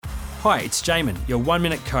Hi, it's Jaemin, your 1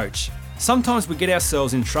 Minute Coach. Sometimes we get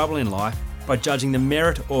ourselves in trouble in life by judging the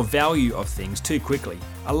merit or value of things too quickly.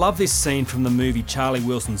 I love this scene from the movie Charlie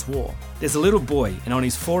Wilson's War. There's a little boy, and on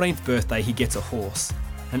his 14th birthday he gets a horse.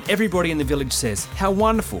 And everybody in the village says, "How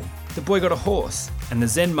wonderful, the boy got a horse." And the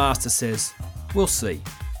Zen master says, "We'll see."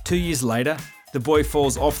 2 years later, the boy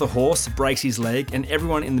falls off the horse, breaks his leg, and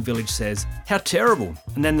everyone in the village says, "How terrible."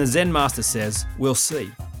 And then the Zen master says, "We'll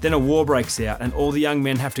see." Then a war breaks out and all the young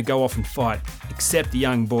men have to go off and fight, except the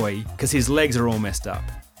young boy, because his legs are all messed up.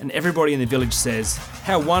 And everybody in the village says,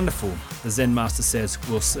 "How wonderful." The Zen master says,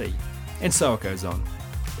 "We'll see." And so it goes on.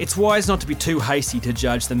 It's wise not to be too hasty to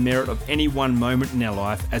judge the merit of any one moment in our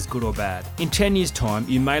life as good or bad. In 10 years' time,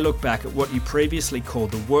 you may look back at what you previously called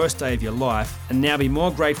the worst day of your life and now be more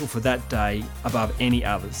grateful for that day above any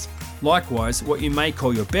others. Likewise, what you may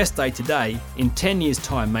call your best day today, in 10 years'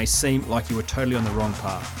 time may seem like you were totally on the wrong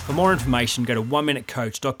path. For more information, go to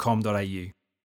oneminutecoach.com.au.